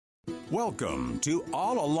Welcome to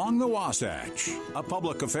All Along the Wasatch, a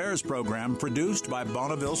public affairs program produced by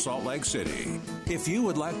Bonneville, Salt Lake City. If you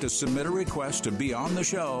would like to submit a request to be on the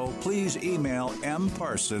show, please email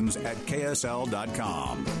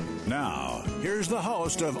mparsons@ksl.com. Now, here's the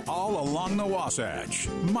host of All Along the Wasatch,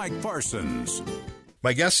 Mike Parsons.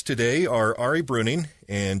 My guests today are Ari Bruning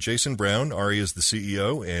and Jason Brown. Ari is the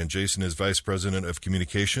CEO, and Jason is Vice President of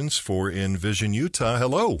Communications for Envision Utah.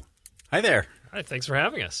 Hello. Hi there. Hi, thanks for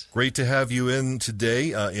having us. Great to have you in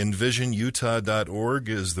today. EnvisionUtah.org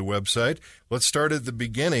is the website. Let's start at the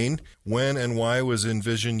beginning. When and why was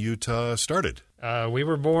Envision Utah started? We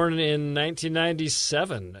were born in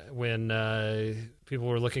 1997 when people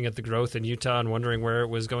were looking at the growth in Utah and wondering where it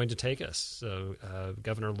was going to take us. So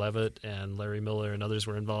Governor Levitt and Larry Miller and others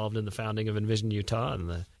were involved in the founding of Envision Utah. And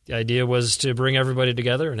the idea was to bring everybody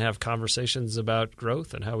together and have conversations about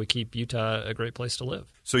growth and how we keep Utah a great place to live.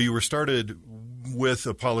 So you were started with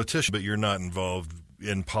a politician, but you're not involved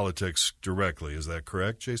in politics directly. Is that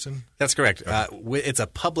correct, Jason? That's correct. It's a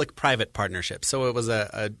public-private partnership. So it was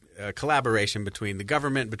a collaboration between the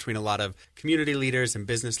government, between a lot of community leaders and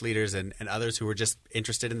business leaders and others who were just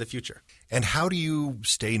interested in the future. And how do you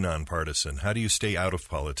stay nonpartisan? How do you stay out of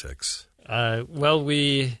politics?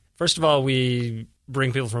 First of all, we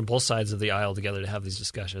bring people from both sides of the aisle together to have these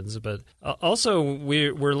discussions. But also,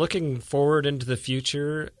 we're looking forward into the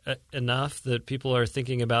future enough that people are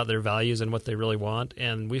thinking about their values and what they really want.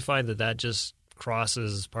 And we find that just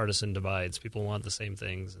crosses partisan divides. People want the same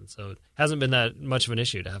things. And so it hasn't been that much of an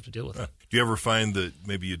issue to have to deal with it. Do you ever find that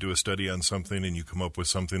maybe you do a study on something and you come up with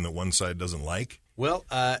something that one side doesn't like? Well,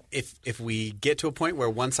 if we get to a point where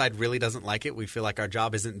one side really doesn't like it, we feel like our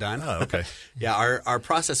job isn't done. Oh, okay. Yeah, our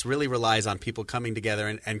process really relies on people coming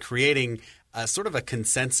together and creating sort of a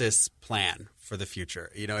consensus plan for the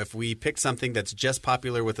future. You know, if we pick something that's just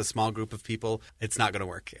popular with a small group of people, it's not going to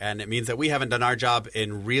work. And it means that we haven't done our job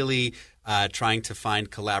in really trying to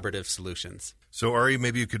find collaborative solutions. So, Ari,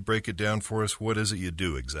 maybe you could break it down for us. What is it you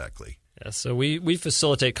do exactly? Yeah, so we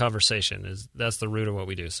facilitate conversation. That's the root of what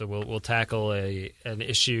we do. So we'll tackle an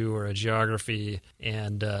issue or a geography,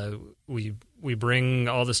 and we bring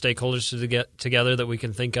all the stakeholders to get together that we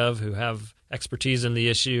can think of who have expertise in the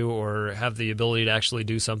issue or have the ability to actually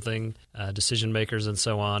do something, decision makers and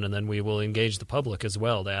so on, and then we will engage the public as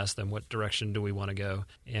well to ask them what direction do we want to go.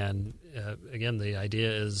 And again, the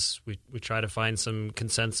idea is we try to find some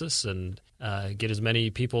consensus and get as many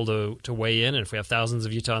people to weigh in. And if we have thousands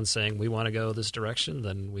of Utahns saying we want to go this direction,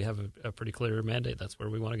 then we have a pretty clear mandate. That's where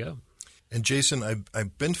we want to go. And Jason,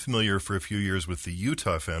 I've been familiar for a few years with the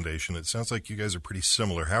Utah Foundation. It sounds like you guys are pretty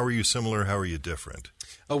similar. How are you similar? How are you different?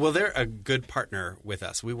 Oh, well, they're a good partner with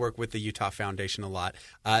us. We work with the Utah Foundation a lot.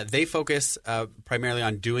 They focus primarily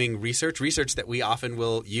on doing research that we often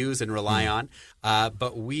will use and rely on.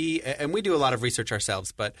 But we do a lot of research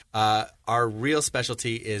ourselves. But our real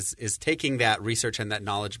specialty is taking that research and that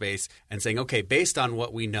knowledge base and saying, okay, based on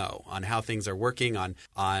what we know, on how things are working, on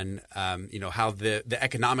how the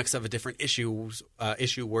economics of a different issue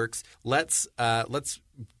works, let's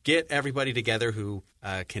get everybody together who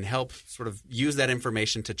can help sort of use that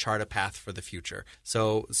information to chart a path for the future.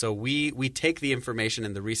 So we take the information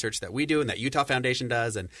and the research that we do and that Utah Foundation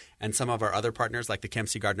does and some of our other partners like the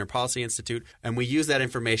Kempsey Gardner Policy Institute, and we use that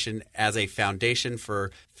information as a foundation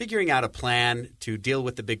for figuring out a plan to deal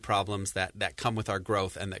with the big problems that come with our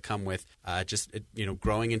growth and that come with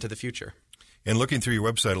growing into the future. And looking through your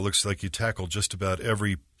website, it looks like you tackle just about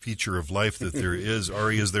every feature of life that there is.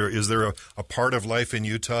 Ari, is there a part of life in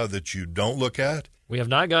Utah that you don't look at? We have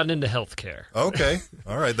not gotten into healthcare. Okay.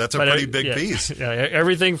 All right. That's a pretty big piece. Yeah,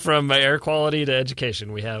 everything from air quality to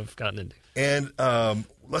education we have gotten into. And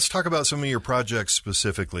let's talk about some of your projects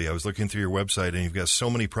specifically. I was looking through your website, and you've got so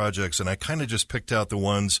many projects, and I kind of just picked out the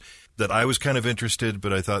ones that I was kind of interested,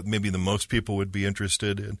 but I thought maybe the most people would be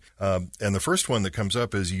interested in. And the first one that comes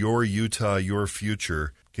up is Your Utah, Your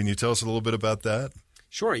Future. Can you tell us a little bit about that?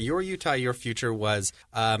 Sure. Your Utah, Your Future was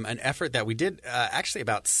an effort that we did actually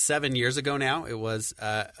about 7 years ago now. It was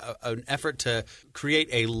an effort to create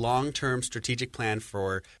a long-term strategic plan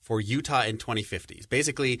for Utah in 2050.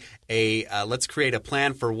 Basically, let's create a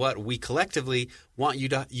plan for what we collectively want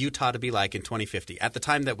Utah to be like in 2050. At the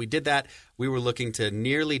time that we did that, we were looking to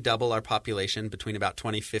nearly double our population between about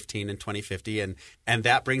 2015 and 2050, and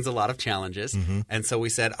that brings a lot of challenges. Mm-hmm. And so we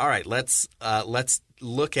said, all right, let's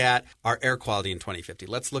look at our air quality in 2050.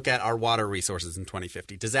 Let's look at our water resources in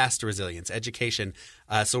 2050, disaster resilience, education.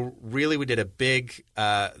 So really we did a big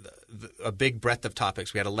a big breadth of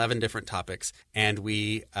topics. We had 11 different topics, and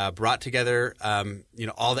we brought together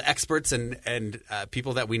all the experts and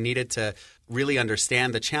people that we needed to really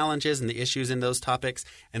understand the challenges and the issues in those topics.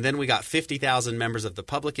 And then we got 50,000 members of the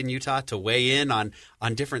public in Utah to weigh in on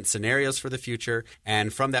different scenarios for the future.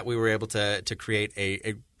 And from that, we were able to create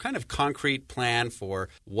a kind of concrete plan for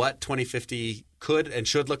what 2050 could and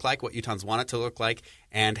should look like, what Utahns want it to look like,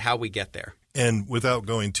 and how we get there. And without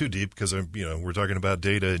going too deep, because we're talking about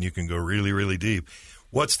data and you can go really, really deep,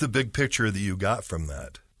 what's the big picture that you got from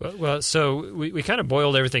that? Well, so we kind of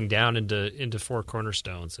boiled everything down into 4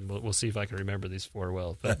 cornerstones, and we'll see if I can remember these 4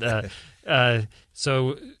 well. But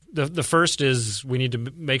so the first is we need to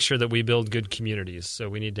make sure that we build good communities. So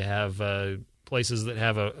we need to have places that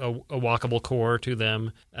have a walkable core to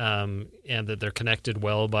them, and that they're connected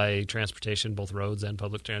well by transportation, both roads and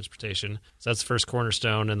public transportation. So that's the first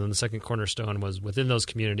cornerstone. And then the second cornerstone was within those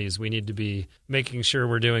communities, we need to be making sure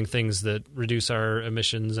we're doing things that reduce our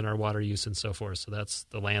emissions and our water use and so forth. So that's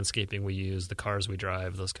the landscaping we use, the cars we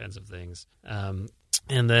drive, those kinds of things.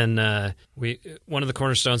 And then one of the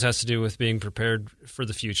cornerstones has to do with being prepared for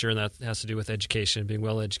the future, and that has to do with education, being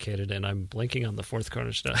well educated. And I'm blanking on the 4th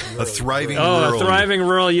cornerstone. A thriving rural. A thriving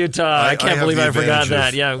rural Utah. I can't believe I forgot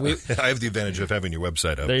that. Yeah, I have the advantage of having your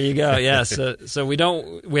website up. There you go. Yeah. So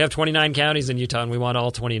we have 29 counties in Utah, and we want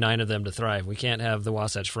all 29 of them to thrive. We can't have the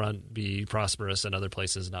Wasatch Front be prosperous and other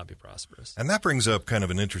places not be prosperous. And that brings up kind of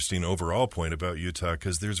an interesting overall point about Utah,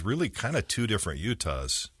 because there's really kind of 2 different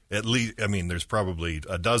Utahs. At least, there's probably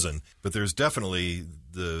a dozen, but there's definitely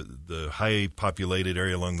the high populated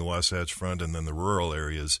area along the Wasatch Front and then the rural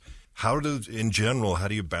areas. In general, how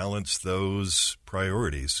do you balance those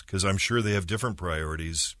priorities? Because I'm sure they have different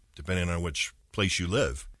priorities depending on which place you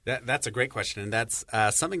live. That's a great question, and that's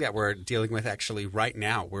something that we're dealing with actually right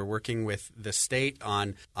now. We're working with the state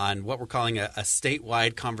on what we're calling a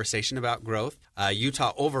statewide conversation about growth.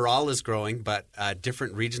 Utah overall is growing, but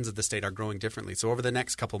different regions of the state are growing differently. So over the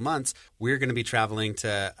next couple months, we're going to be traveling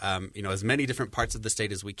to as many different parts of the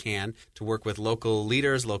state as we can to work with local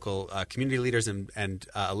leaders, local community leaders, and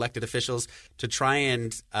elected officials to try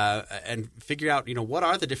and figure out what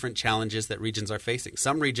are the different challenges that regions are facing.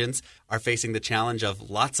 Some regions are facing the challenge of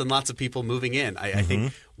lots and lots of people moving in. I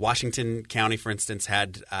think Washington County, for instance,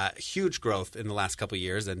 had huge growth in the last couple of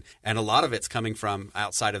years, and a lot of it's coming from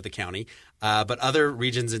outside of the county. But other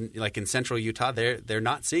regions in central Utah, they're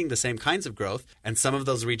not seeing the same kinds of growth, and some of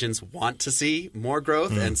those regions want to see more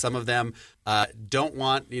growth, and some of them don't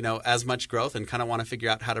want as much growth and kind of want to figure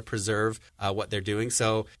out how to preserve what they're doing.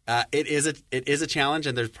 So it is a challenge,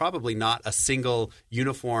 and there's probably not a single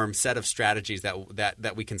uniform set of strategies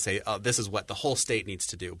that we can say, oh, this is what the whole state needs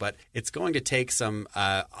to do. But it's going to take some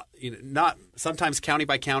not sometimes county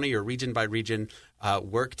by county or region by region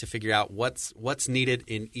work to figure out what's needed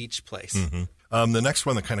in each place. Mm-hmm. The next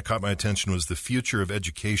one that kind of caught my attention was the future of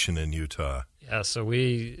education in Utah. Yeah, so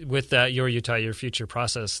with that Your Utah, Your Future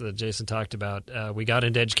process that Jason talked about, we got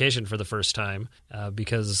into education for the first time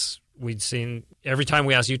because we'd seen every time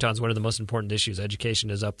we asked Utahns what are the most important issues, education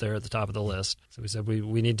is up there at the top of the list. So we said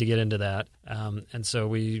we need to get into that, and so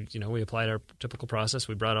we applied our typical process.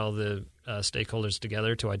 We brought all the stakeholders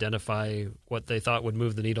together to identify what they thought would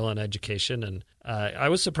move the needle on education, and I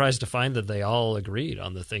was surprised to find that they all agreed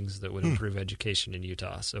on the things that would improve education in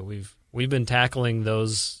Utah. So we've been tackling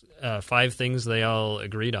those 5 things they all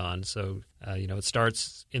agreed on. So it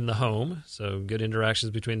starts in the home. So good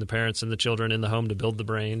interactions between the parents and the children in the home to build the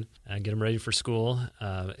brain and get them ready for school,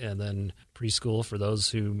 and then preschool for those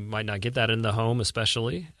who might not get that in the home,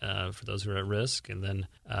 especially for those who are at risk. And then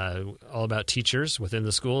all about teachers within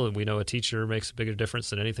the school. And we know a teacher makes a bigger difference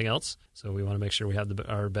than anything else. So we want to make sure we have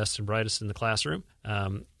our best and brightest in the classroom.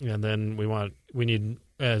 And then we need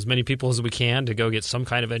as many people as we can to go get some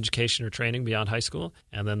kind of education or training beyond high school.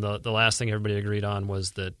 And then the last thing everybody agreed on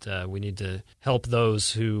was that we need to help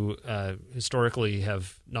those who historically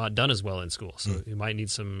have not done as well in school. So you might need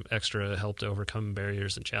some extra help to overcome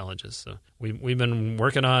barriers and challenges. So we've been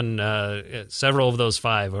working on several of those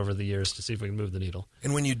 5 over the years to see if we can move the needle.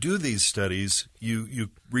 And when you do these studies, you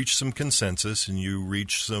reach some consensus and you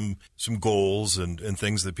reach some goals and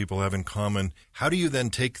things that people have in common. How do you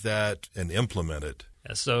then take that and implement it?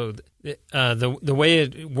 So the way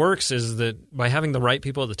it works is that by having the right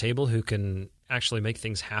people at the table who can actually make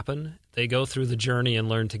things happen. They go through the journey and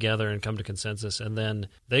learn together and come to consensus, and then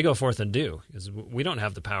they go forth and do, because we don't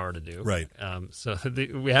have the power to do. Right. So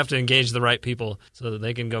we have to engage the right people so that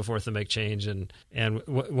they can go forth and make change. And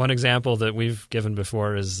one example that we've given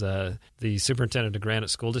before is the superintendent of Granite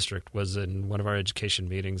School District was in one of our education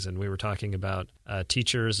meetings, and we were talking about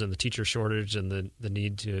teachers and the teacher shortage and the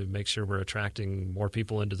need to make sure we're attracting more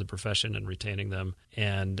people into the profession and retaining them.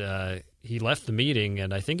 And he left the meeting,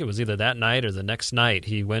 and I think it was either that night or the next night,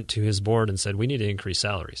 he went to his board and said, we need to increase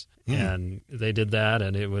salaries. And they did that,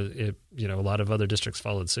 and a lot of other districts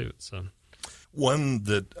followed suit. So one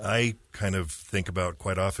that I kind of think about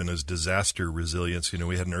quite often is disaster resilience.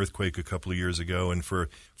 We had an earthquake a couple of years ago, and for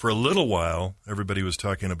a little while, everybody was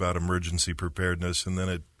talking about emergency preparedness, and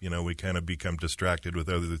then we kind of become distracted with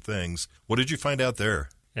other things. What did you find out there?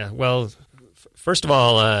 Yeah, well, first of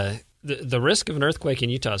all, the risk of an earthquake in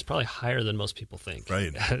Utah is probably higher than most people think.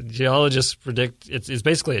 Right. Geologists predict it's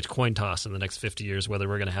basically a coin toss in the next 50 years whether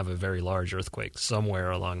we're going to have a very large earthquake somewhere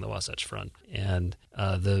along the Wasatch Front. And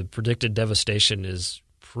the predicted devastation is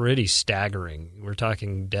pretty staggering. We're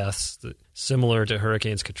talking deaths similar to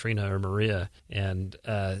Hurricanes Katrina or Maria. And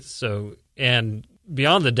and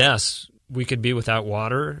beyond the deaths, we could be without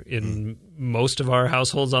water in most of our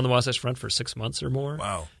households on the Wasatch Front for 6 months or more.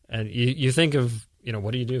 Wow. And you think of,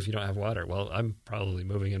 what do you do if you don't have water? Well, I'm probably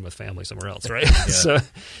moving in with family somewhere else, right? So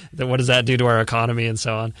then what does that do to our economy and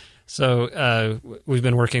so on? So we've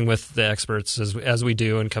been working with the experts as we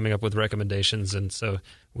do and coming up with recommendations. And so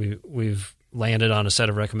we've landed on a set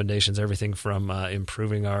of recommendations, everything from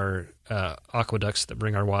improving our aqueducts that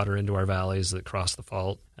bring our water into our valleys that cross the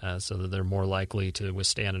fault so that they're more likely to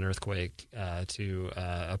withstand an earthquake, to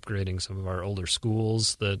upgrading some of our older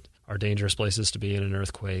schools that are dangerous places to be in an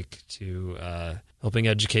earthquake, to helping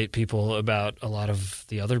educate people about a lot of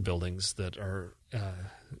the other buildings that are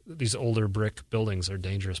these older brick buildings are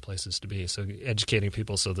dangerous places to be. So educating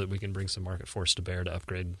people so that we can bring some market force to bear to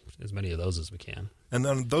upgrade as many of those as we can. And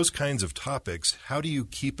on those kinds of topics, how do you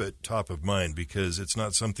keep it top of mind? Because it's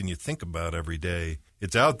not something you think about every day.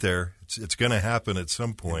 It's out there. It's going to happen at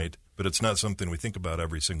some point, but it's not something we think about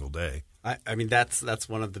every single day. I mean, that's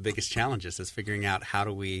one of the biggest challenges is figuring out how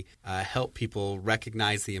do we help people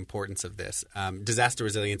recognize the importance of this. Disaster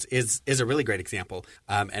resilience is a really great example.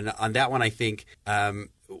 And on that one, I think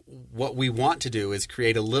what we want to do is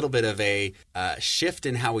create a little bit of a shift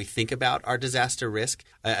in how we think about our disaster risk.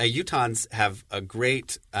 Utahns have a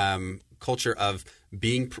great culture of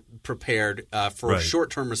being prepared for a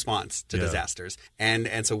short-term response to disasters.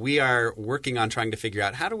 And so we are working on trying to figure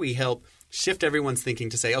out how do we help shift everyone's thinking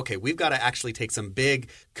to say, okay, we've got to actually take some big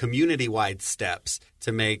community-wide steps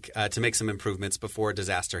to make some improvements before a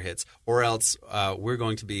disaster hits, or else we're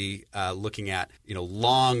going to be looking at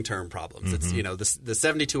long-term problems. It's the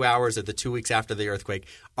 72 hours or the 2 weeks after the earthquake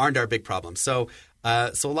aren't our big problem. So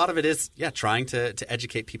a lot of it is trying to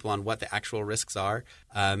educate people on what the actual risks are,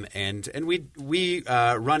 and we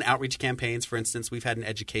run outreach campaigns. For instance, we've had an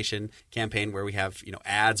education campaign where we have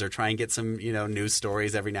ads or try and get some news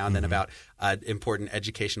stories every now and then about important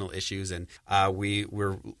educational issues, and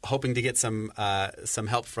we're hoping to get some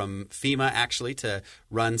help from FEMA actually to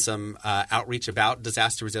run some outreach about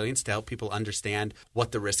disaster resilience to help people understand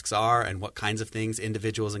what the risks are and what kinds of things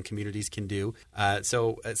individuals and communities can do.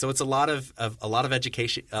 So it's a lot of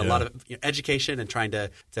education, lot of education, and trying to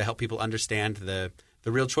help people understand the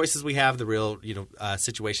real choices we have, the real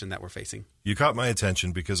situation that we're facing. You caught my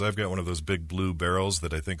attention because I've got one of those big blue barrels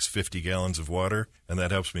that I think is 50 gallons of water, and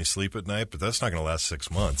that helps me sleep at night. But that's not going to last 6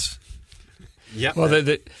 months. Yeah. Well,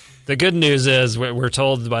 the good news is we're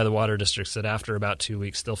told by the water districts that after about 2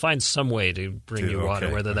 weeks they'll find some way to bring you water,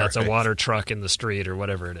 whether that's a water truck in the street or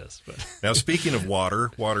whatever it is. But. Now, speaking of water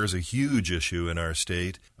is a huge issue in our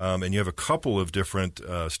state, and you have a couple of different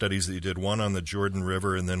studies that you did, one on the Jordan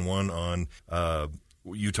River and then one on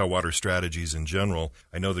Utah water strategies in general.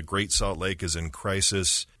 I know the Great Salt Lake is in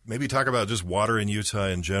crisis. Maybe talk about just water in Utah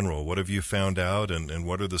in general. What have you found out, and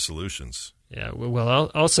what are the solutions? Yeah,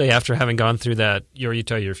 well, I'll say after having gone through that Your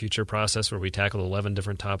Utah, Your Future process where we tackled 11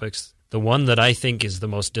 different topics, the one that I think is the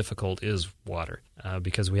most difficult is water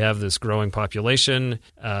because we have this growing population,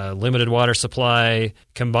 limited water supply,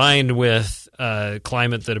 combined with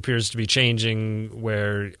climate that appears to be changing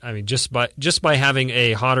where, I mean, just by having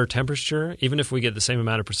a hotter temperature, even if we get the same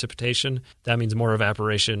amount of precipitation, that means more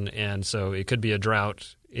evaporation, and so it could be a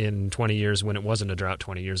drought in 20 years when it wasn't a drought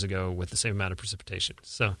 20 years ago with the same amount of precipitation.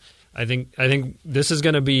 So I think this is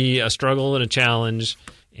going to be a struggle and a challenge,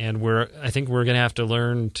 and I think we're going to have to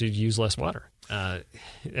learn to use less water.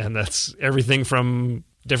 And that's everything from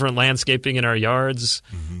different landscaping in our yards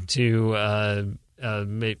to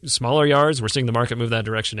smaller yards. We're seeing the market move that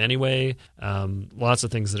direction anyway. Lots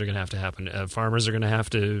of things that are going to happen. Farmers are going to have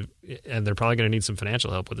to, and they're probably going to need some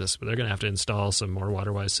financial help with this, but they're going to have to install some more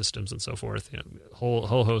water-wise systems and so forth. Whole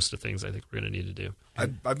host of things I think we're going to need to do.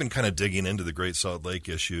 I've been kind of digging into the Great Salt Lake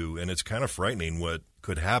issue, and it's kind of frightening what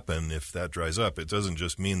could happen if that dries up. It doesn't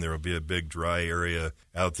just mean there will be a big dry area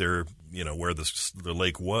out there, where the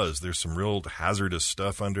lake was. There's some real hazardous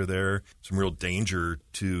stuff under there, some real danger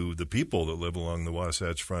to the people that live along the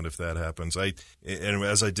Wasatch Front if that happens. And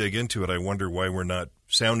as I dig into it, I wonder why we're not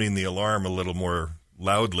sounding the alarm a little more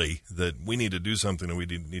loudly that we need to do something and we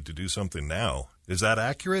need to do something now. Is that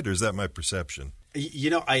accurate, or is that my perception?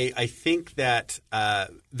 I think that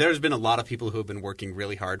there's been a lot of people who have been working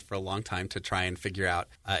really hard for a long time to try and figure out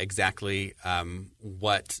exactly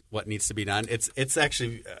what needs to be done. It's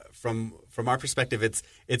actually from our perspective,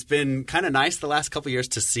 it's been kind of nice the last couple of years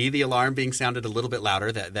to see the alarm being sounded a little bit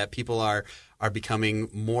louder. That people are becoming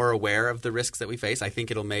more aware of the risks that we face. I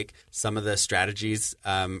think it'll make some of the strategies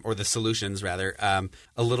or the solutions rather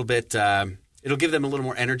a little bit. It'll give them a little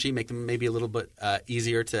more energy, make them maybe a little bit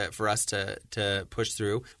easier for us to push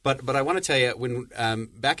through. But I want to tell you, when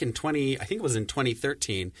back in I think it was in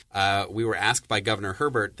 2013, we were asked by Governor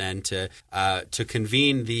Herbert then to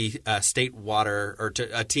convene the state water or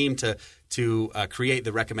a team to create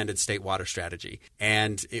the recommended state water strategy.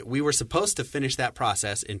 And we were supposed to finish that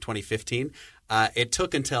process in 2015. It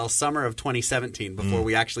took until summer of 2017 before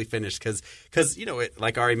we actually finished because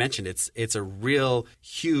like Ari mentioned, it's a real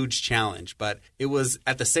huge challenge. But it was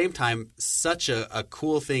at the same time such a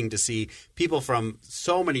cool thing to see people from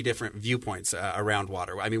so many different viewpoints around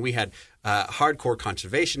water. I mean, we had hardcore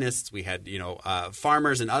conservationists, we had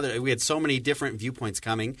farmers and we had so many different viewpoints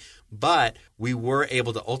coming, but we were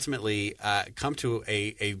able to ultimately come to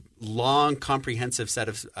a long, comprehensive set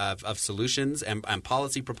of solutions and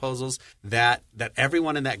policy proposals that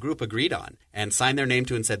everyone in that group agreed on and signed their name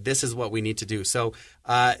to and said, this is what we need to do. So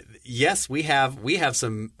yes, we have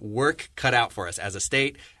some work cut out for us as a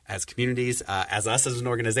state, as communities, as us as an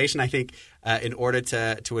organization, I think, in order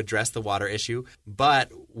to address the water issue.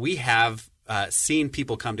 But we have seen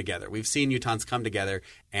people come together. We've seen Utahns come together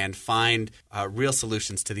and find real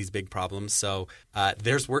solutions to these big problems. So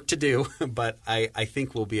there's work to do, but I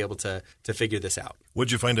think we'll be able to figure this out. What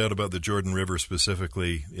did you find out about the Jordan River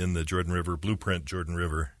specifically in the Jordan River Blueprint Jordan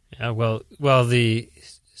River? Yeah,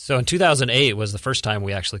 So in 2008 was the first time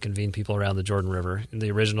we actually convened people around the Jordan River, in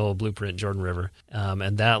the original Blueprint Jordan River.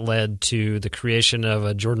 And that led to the creation of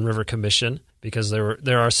a Jordan River Commission, because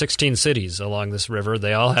there are 16 cities along this river.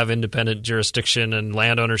 They all have independent jurisdiction and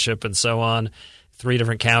land ownership and so on, 3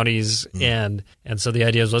 different counties. And so the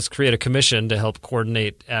idea is let's create a commission to help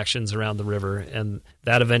coordinate actions around the river. And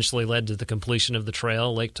that eventually led to the completion of the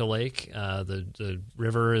trail, lake to lake. The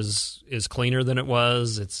river is cleaner than it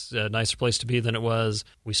was. It's a nicer place to be than it was.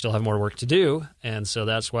 We still have more work to do, and so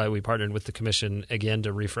that's why we partnered with the commission again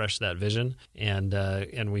to refresh that vision. And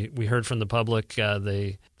we heard from the public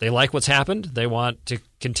they like what's happened. They want to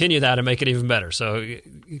continue that and make it even better. So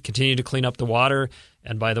continue to clean up the water.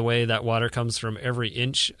 And by the way, that water comes from every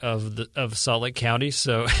inch of Salt Lake County.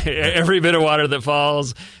 So every bit of water that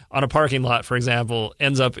falls on a parking lot, for example,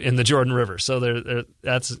 ends up in the Jordan River. So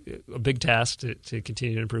that's a big task to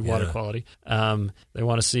continue to improve water quality. They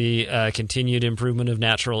want to see continued improvement of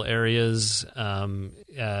natural areas,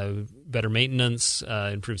 better maintenance,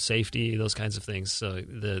 improved safety, those kinds of things. So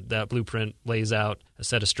that blueprint lays out a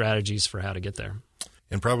set of strategies for how to get there.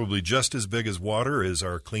 And probably just as big as water is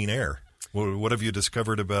our clean air. Well, what have you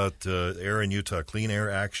discovered about air in Utah, clean air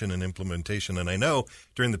action and implementation? And I know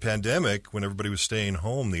during the pandemic, when everybody was staying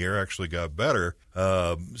home, the air actually got better.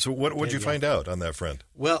 So what did you find out on that front?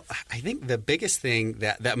 Well, I think the biggest thing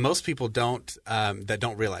that most people don't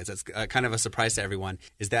realize, that's kind of a surprise to everyone,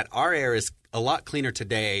 is that our air is a lot cleaner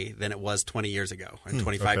today than it was 20 years ago and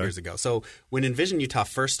 25 years ago. So when Envision Utah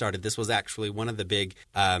first started, this was actually one of the big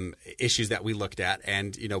issues that we looked at.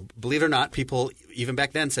 And, believe it or not, people even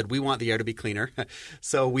back then said, we want the air to be cleaner.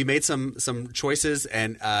 So we made some choices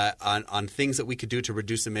and on things that we could do to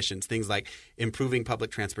reduce emissions, things like improving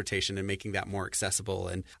public transportation and making that more accessible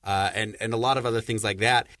and a lot of other things like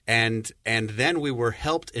that. And then we were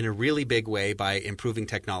helped in a really big way by improving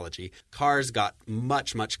technology. Cars got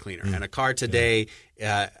much, much cleaner. And a car today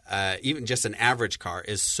even just an average car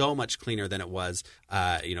is so much cleaner than it was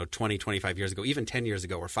 20, 25 years ago, even 10 years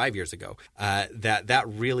ago or 5 years ago, that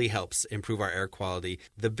really helps improve our air quality.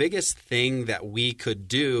 The biggest thing that we could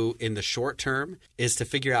do in the short term is to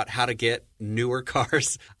figure out how to get newer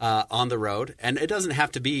cars on the road. And it doesn't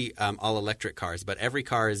have to be all electric cars, but every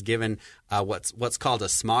car is given what's called a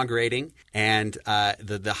smog rating. And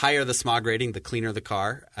the higher the smog rating, the cleaner the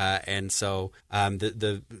car. And so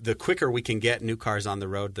the quicker we can get new cars on the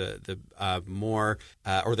road, the more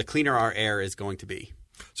or the cleaner our air is going to be.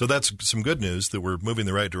 So that's some good news that we're moving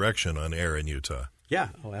the right direction on air in Utah. Yeah.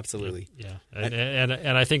 Oh, absolutely. Yeah.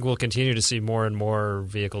 And I think we'll continue to see more and more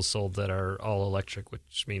vehicles sold that are all electric,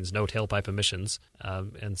 which means no tailpipe emissions.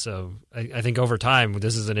 And so I think over time,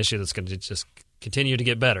 this is an issue that's going to just continue to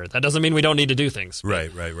get better. That doesn't mean we don't need to do things. Right.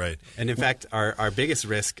 And in fact, our biggest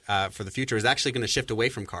risk for the future is actually going to shift away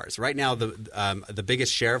from cars. Right now, the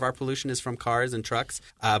biggest share of our pollution is from cars and trucks.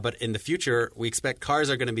 But in the future, we expect cars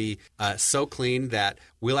are going to be so clean that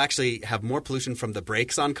we'll actually have more pollution from the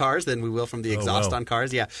brakes on cars than we will from the exhaust on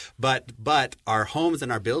cars. Yeah. But our homes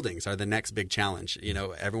and our buildings are the next big challenge.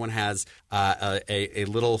 Everyone has a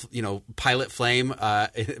little, pilot flame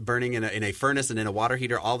burning in a furnace and in a water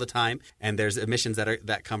heater all the time. And there's emissions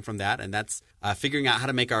that come from that. And that's figuring out how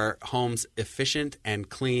to make our homes efficient and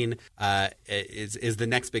clean is the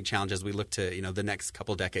next big challenge as we look to, the next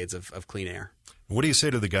couple decades of clean air. What do you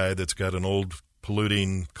say to the guy that's got an old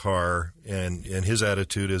polluting car and his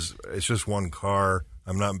attitude is it's just one car,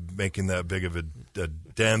 I'm not making that big of a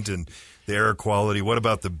dent in the air quality? What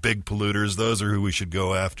about the big polluters? Those are who we should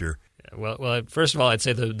go after. Well, first of all, I'd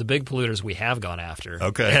say the big polluters we have gone after.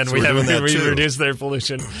 Okay, and so we have too. reduced their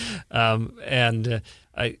pollution. In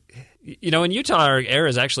Utah, our air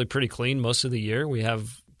is actually pretty clean most of the year. We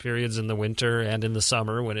have periods in the winter and in the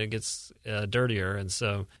summer when it gets dirtier. And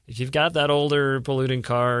so if you've got that older polluting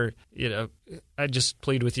car, I just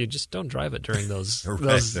plead with you, just don't drive it during those,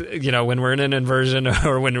 when we're in an inversion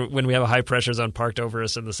or when we have a high pressure zone parked over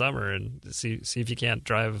us in the summer, and see if you can't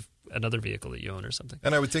drive another vehicle that you own or something.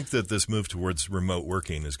 And I would think that this move towards remote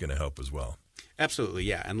working is going to help as well. Absolutely,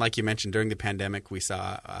 yeah. And like you mentioned, during the pandemic, we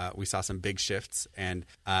saw some big shifts, and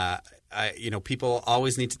people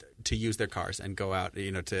always need to use their cars and go out,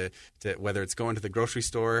 to whether it's going to the grocery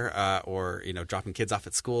store or dropping kids off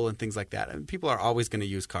at school and things like that. And people are always going to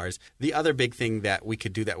use cars. The other big thing that we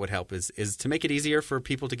could do that would help is to make it easier for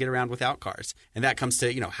people to get around without cars, and that comes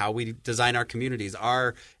to how we design our communities.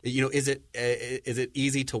 Is it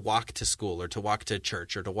easy to walk to school or to walk to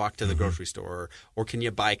church or to walk to the grocery store, or can you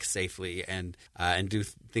bike safely and do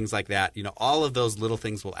things like that? All of those little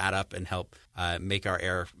things will add up and help make our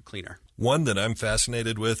air cleaner. One that I'm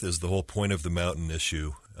fascinated with is the whole Point of the Mountain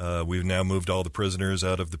issue. We've now moved all the prisoners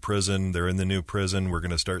out of the prison. They're in the new prison. We're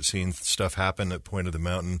going to start seeing stuff happen at Point of the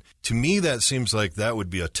Mountain. To me, that seems like that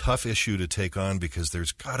would be a tough issue to take on because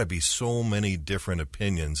there's got to be so many different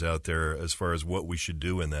opinions out there as far as what we should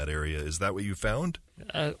do in that area. Is that what you found?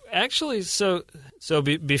 Actually,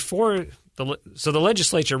 before... So the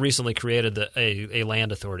legislature recently created a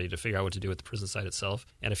land authority to figure out what to do with the prison site itself.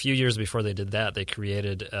 And a few years before they did that, they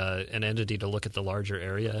created an entity to look at the larger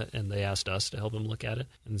area, and they asked us to help them look at it.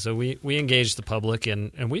 And so we engaged the public,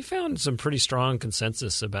 and we found some pretty strong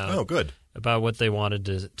consensus about about what they wanted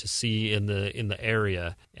to see in the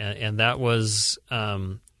area. And that was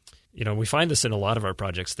we find this in a lot of our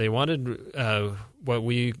projects. They wanted what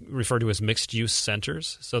we refer to as mixed-use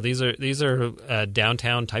centers. So these are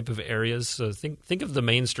downtown type of areas. So think of the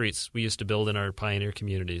main streets we used to build in our pioneer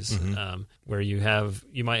communities, where you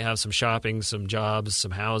might have some shopping, some jobs,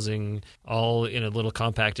 some housing, all in a little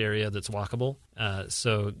compact area that's walkable.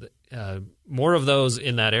 More of those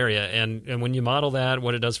in that area, and when you model that,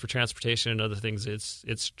 what it does for transportation and other things,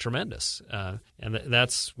 it's tremendous. And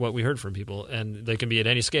that's what we heard from people. And they can be at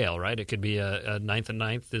any scale, right? It could be a 9th and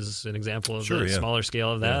 9th is an example of a smaller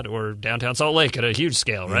scale of that, or downtown Salt Lake at a huge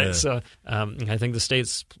scale, right? Yeah. So I think the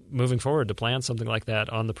state's moving forward to plan something like that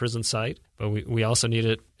on the prison site. But we also need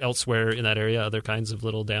it elsewhere in that area, other kinds of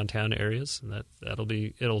little downtown areas, and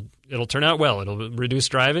it'll turn out well. It'll reduce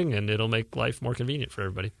driving, and it'll make life more convenient for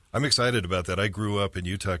everybody. I'm excited about that. I grew up in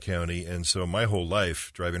Utah County, and so my whole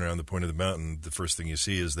life driving around the Point of the Mountain, the first thing you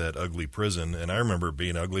see is that ugly prison, and I remember it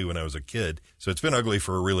being ugly when I was a kid. So it's been ugly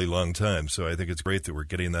for a really long time. So I think it's great that we're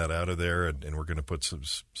getting that out of there, and we're going to put some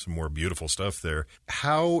more beautiful stuff there.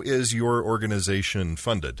 How is your organization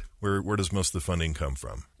funded? Where does most of the funding come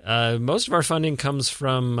from? Most of our funding comes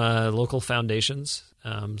from local foundations.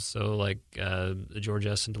 So like the George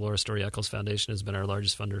S. and Dolores Story Eccles Foundation has been our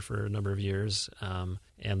largest funder for a number of years.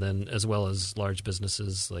 And then as well as large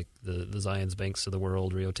businesses like the Zions Banks of the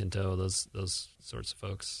world, Rio Tinto, those sorts of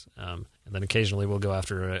folks. And then occasionally we'll go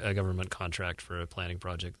after a government contract for a planning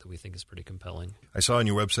project that we think is pretty compelling. I saw on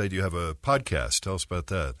your website you have a podcast. Tell us about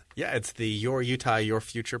that. Yeah, it's the Your Utah, Your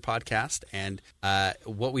Future podcast. And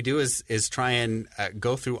what we do is try and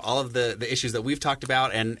go through all of the issues that we've talked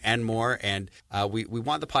about and more. And we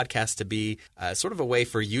want the podcast to be sort of a way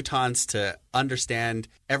for Utahns to understand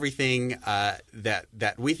everything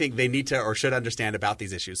that we think they need to or should understand about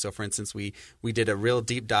these issues. So, for instance, we did a real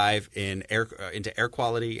deep dive into air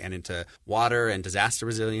quality and into water and disaster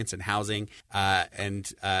resilience and housing,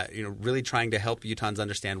 and really trying to help Utahns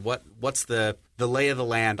understand what's the lay of the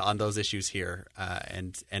land on those issues here,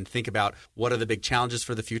 and think about what are the big challenges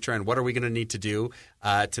for the future and what are we going to need to do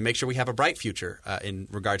to make sure we have a bright future in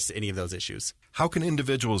regards to any of those issues. How can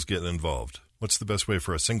individuals get involved? What's the best way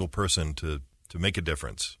for a single person to make a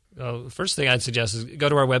difference? Well, the first thing I'd suggest is go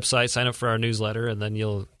to our website, sign up for our newsletter, and then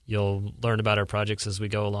you'll learn about our projects as we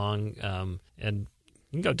go along. And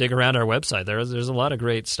you can go dig around our website. There's a lot of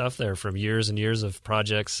great stuff there from years and years of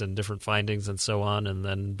projects and different findings and so on. And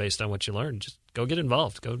then based on what you learn, just go get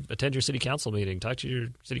involved. Go attend your city council meeting. Talk to your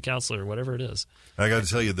city councilor, whatever it is. I got to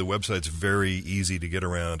tell you, the website's very easy to get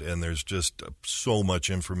around, and there's just so much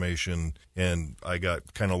information. And I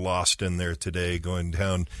got kind of lost in there today going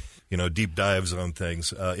down deep dives on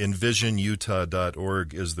things.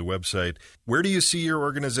 EnvisionUtah.org is the website. Where do you see your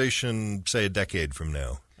organization, say, a decade from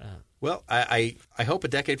now? Well, I hope a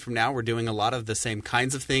decade from now we're doing a lot of the same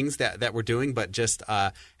kinds of things that we're doing, but just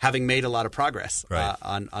having made a lot of progress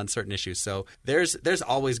on certain issues. So there's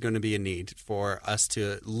always going to be a need for us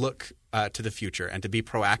to look to the future and to be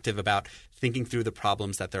proactive about thinking through the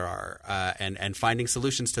problems that there are and finding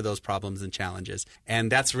solutions to those problems and challenges.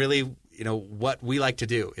 And that's really what we like to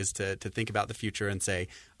do is to think about the future and say,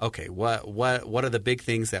 okay, what are the big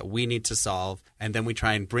things that we need to solve? And then we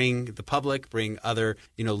try and bring the public, bring other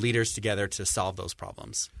leaders together to solve those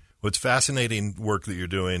problems. Well, it's fascinating work that you're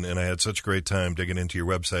doing, and I had such a great time digging into your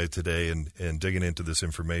website today and digging into this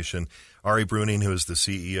information. Ari Bruning, who is the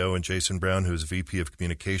CEO, and Jason Brown, who is VP of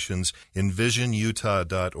Communications.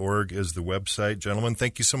 EnvisionUtah.org is the website. Gentlemen,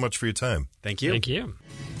 thank you so much for your time. Thank you. Thank you.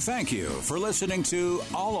 Thank you for listening to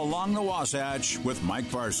All Along the Wasatch with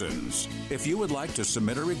Mike Parsons. If you would like to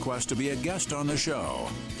submit a request to be a guest on the show,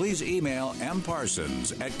 please email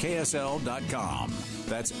mparsons@ksl.com.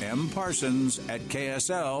 That's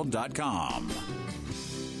mparsons@ksl.com.